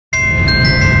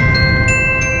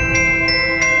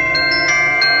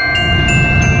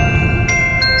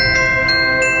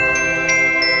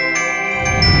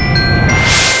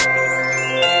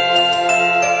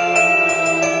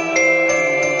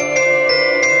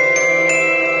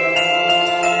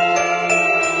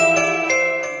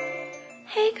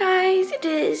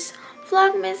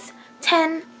Vlogmas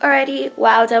 10 already.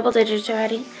 Wow, double digits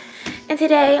already. And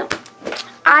today,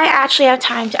 I actually have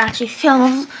time to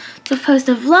post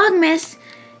a Vlogmas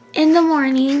in the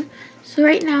morning. So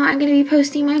right now, I'm going to be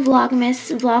posting my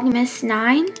Vlogmas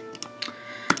 9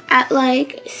 at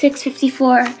like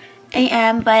 6:54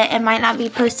 a.m. But it might not be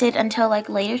posted until like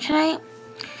later tonight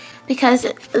because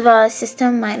the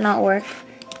system might not work.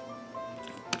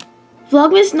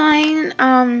 Vlogmas 9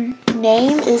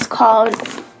 name is called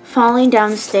Falling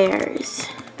Downstairs.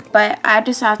 But I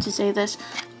just have to say this.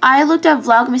 I looked at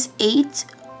Vlogmas 8.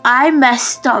 I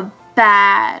messed up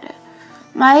bad.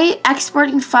 My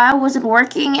exporting file wasn't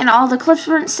working and all the clips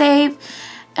weren't saved.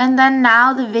 And then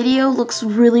now the video looks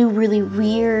really, really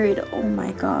weird. Oh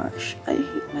my gosh. I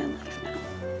hate my life now.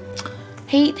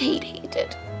 Hate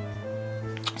it.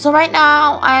 So right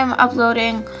now I'm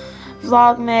uploading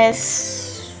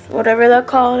Vlogmas, whatever that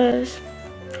call is.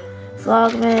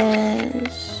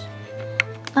 Vlogmas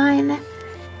 9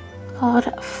 called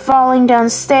Falling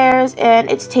Downstairs, and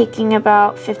it's taking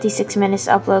about 56 minutes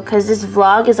to upload because this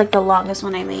vlog is like the longest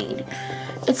one I made.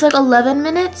 It's like 11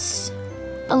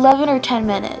 or 10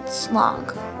 minutes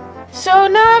long. So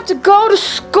now I have to go to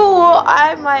school.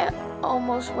 I might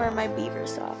almost wear my beaver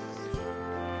socks.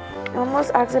 I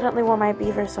almost accidentally wore my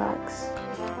beaver socks.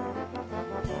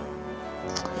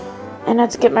 And I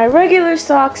have to get my regular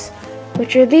socks,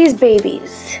 which are these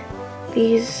babies.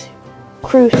 These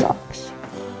crew socks.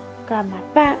 Grab my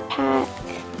backpack.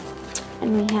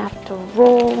 And we have to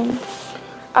roll.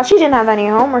 Oh, she didn't have any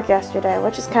homework yesterday,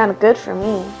 which is kind of good for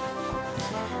me.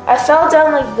 I fell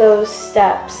down like those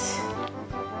steps.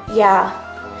 Yeah.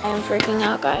 I am freaking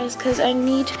out, guys, because I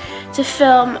need to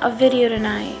film a video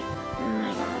tonight. Oh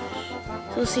my gosh.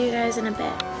 So we'll see you guys in a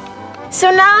bit. So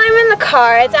now I'm in the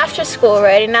car. It's after school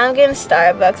already. Now I'm getting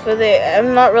Starbucks, but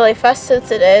I'm not really festive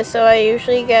today, so I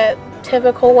usually get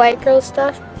typical white girl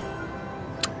stuff.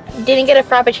 Didn't get a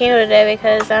Frappuccino today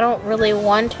because I don't really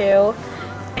want to.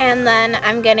 And then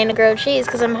I'm getting a grilled cheese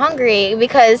because I'm hungry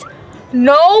because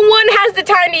no one has the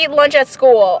time to eat lunch at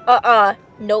school.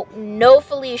 Nope. No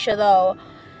Felicia though.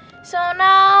 So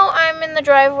now I'm in the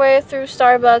driveway through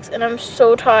Starbucks and I'm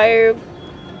so tired.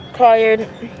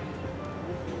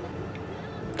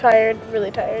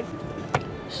 Really tired.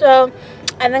 So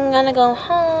I think I'm gonna go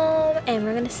home and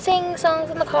we're gonna sing songs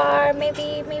in the car.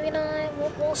 Maybe not.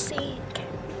 We'll see. Okay.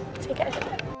 See you guys in a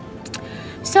bit.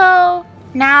 So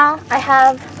now I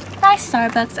have my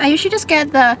Starbucks. I usually just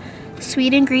get the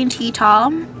sweet and green tea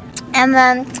tall. And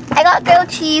then I got grilled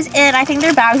cheese, and I think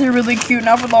their bags are really cute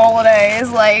now for the holidays.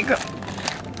 Like,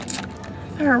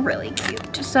 they're really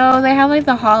cute. So they have like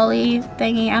the holly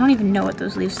thingy. I don't even know what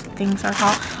those leaves things are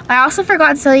called. I also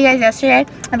forgot to tell you guys yesterday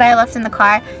that I left in the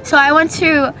car. So I went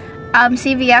to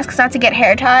CVS because I had to get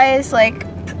hair ties. Like,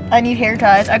 I need hair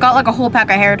ties. I got like a whole pack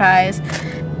of hair ties.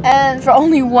 And for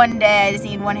only one day, I just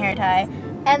need one hair tie.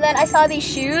 And then I saw these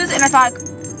shoes, and I thought,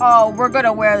 oh, we're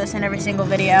gonna wear this in every single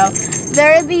video.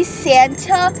 They're these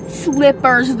Santa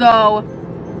slippers, though.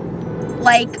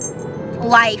 Like,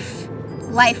 life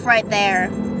right there.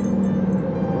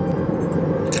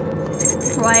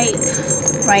 Right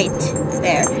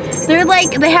there. They're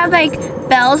like, they have like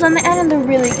bells on the end, and they're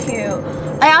really cute.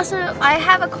 I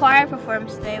have a choir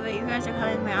performance today, but you guys are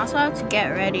coming with me. I also have to get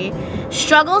ready.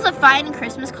 Struggles of finding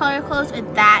Christmas color clothes are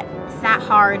that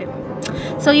hard.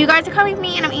 So you guys are coming with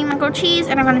me, and I'm eating my grilled cheese,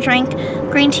 and I'm gonna drink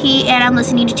green tea, and I'm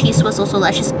listening to Cheese Whistle. So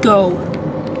let's just go.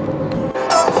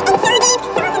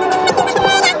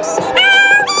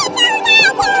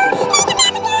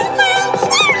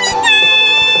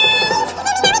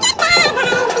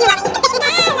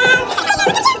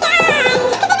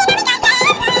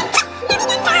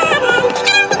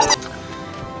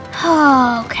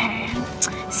 Okay.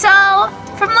 So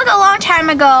from like a long time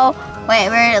ago, wait,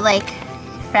 we're like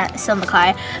still in the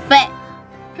car, but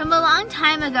from a long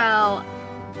time ago,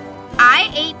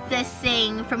 I ate this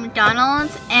thing from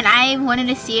McDonald's and I wanted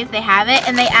to see if they have it,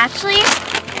 and they actually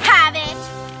have it.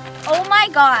 Oh my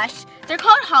gosh. They're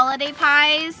called holiday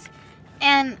pies,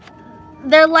 and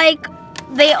they're like,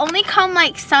 they only come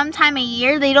like sometime a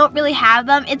year. They don't really have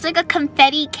them. It's like a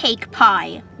confetti cake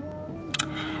pie.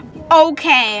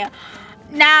 Okay.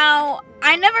 Now,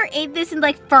 I never ate this in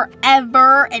like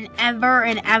forever and ever.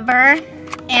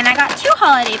 And I got 2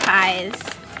 holiday pies.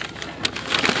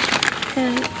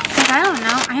 Cause I don't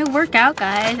know. I work out,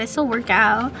 guys. I still work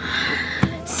out.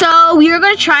 So we were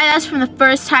gonna try this from the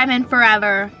first time in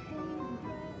forever.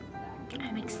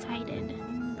 I'm excited.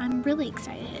 I'm really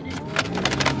excited.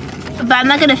 But I'm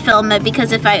not gonna film it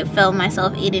because if I film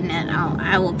myself eating it,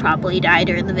 I will probably die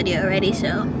during the video already.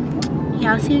 So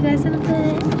yeah, I'll see you guys in a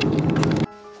bit.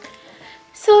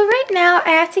 So So right now I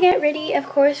have to get ready, of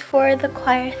course, for the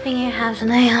choir thing I have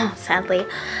tonight, sadly.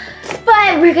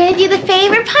 But we're gonna do the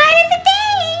favorite part of the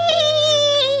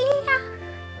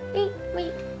day.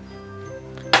 Wait.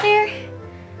 There.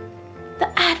 The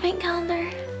advent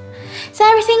calendar. So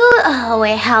every single, oh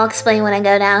wait, I'll explain when I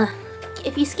go down.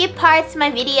 If you skip parts of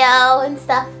my video and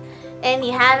stuff and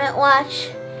you haven't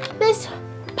watched this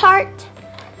part,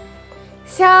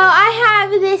 so I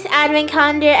have this advent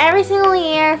calendar every single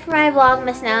year for my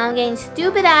Vlogmas now. I'm getting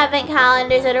stupid advent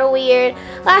calendars that are weird.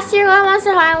 Last year I got a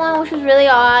Monster High one, which was really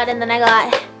odd, and then I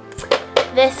got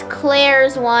this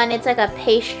Claire's one. It's like a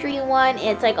pastry one.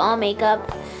 It's like all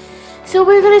makeup. So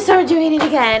we're gonna start doing it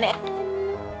again.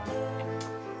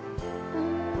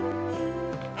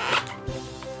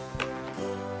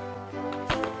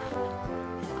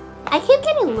 I keep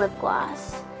getting lip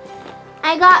gloss.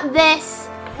 I got this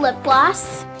lip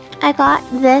gloss. I got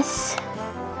this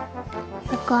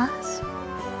lip gloss.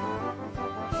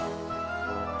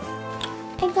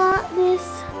 I got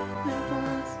this lip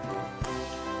gloss.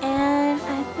 And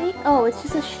I think, oh, it's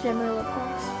just a shimmer lip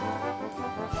gloss.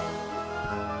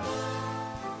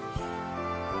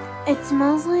 It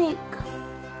smells like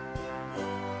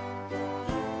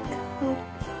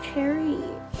cherry.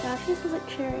 It actually smells like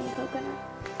cherry and coconut.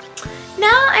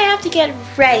 Now I have to get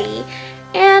ready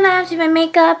and I have to do my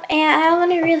makeup, and I don't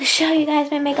want to really show you guys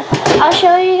my makeup. I'll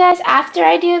show you guys after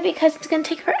I do it because it's going to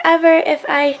take forever if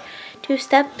I do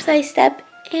step by step,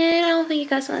 and I don't think you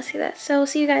guys want to see that. So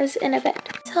see you guys in a bit.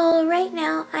 So right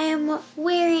now I am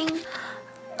wearing,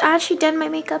 I actually did my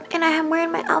makeup and I am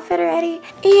wearing my outfit already.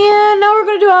 And now we're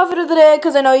going to do outfit of the day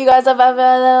because I know you guys have a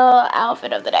little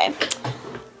outfit of the day.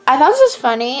 I thought this was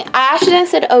funny. I actually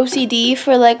said OCD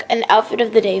for like an outfit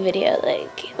of the day video.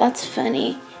 Like, that's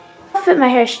funny. Outfit, my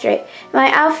hair straight. My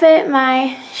outfit,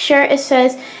 my shirt, it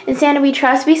says, "In Santa we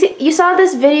trust." You saw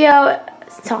this video.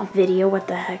 What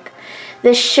the heck?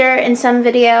 This shirt in some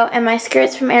video, and my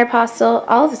skirt's from Aeropostale.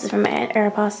 All of this is from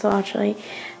Aeropostale, actually.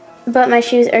 But my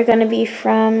shoes are going to be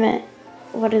from,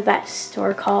 what is that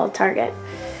store called? Target.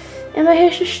 And my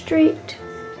hair's just straight.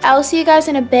 I will see you guys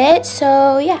in a bit,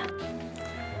 so yeah.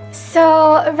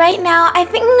 So right now, I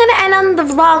think I'm going to end on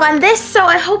the vlog on this. So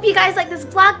I hope you guys like this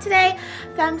vlog today.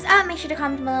 Thumbs up. Make sure to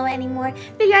comment below any more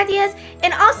video ideas.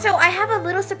 And also, I have a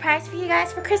little surprise for you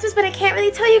guys for Christmas, but I can't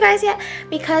really tell you guys yet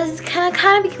because it's kind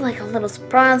of be like a little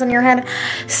surprise on your head.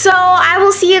 So I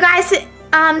will see you guys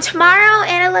tomorrow,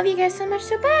 and I love you guys so much.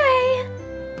 So bye.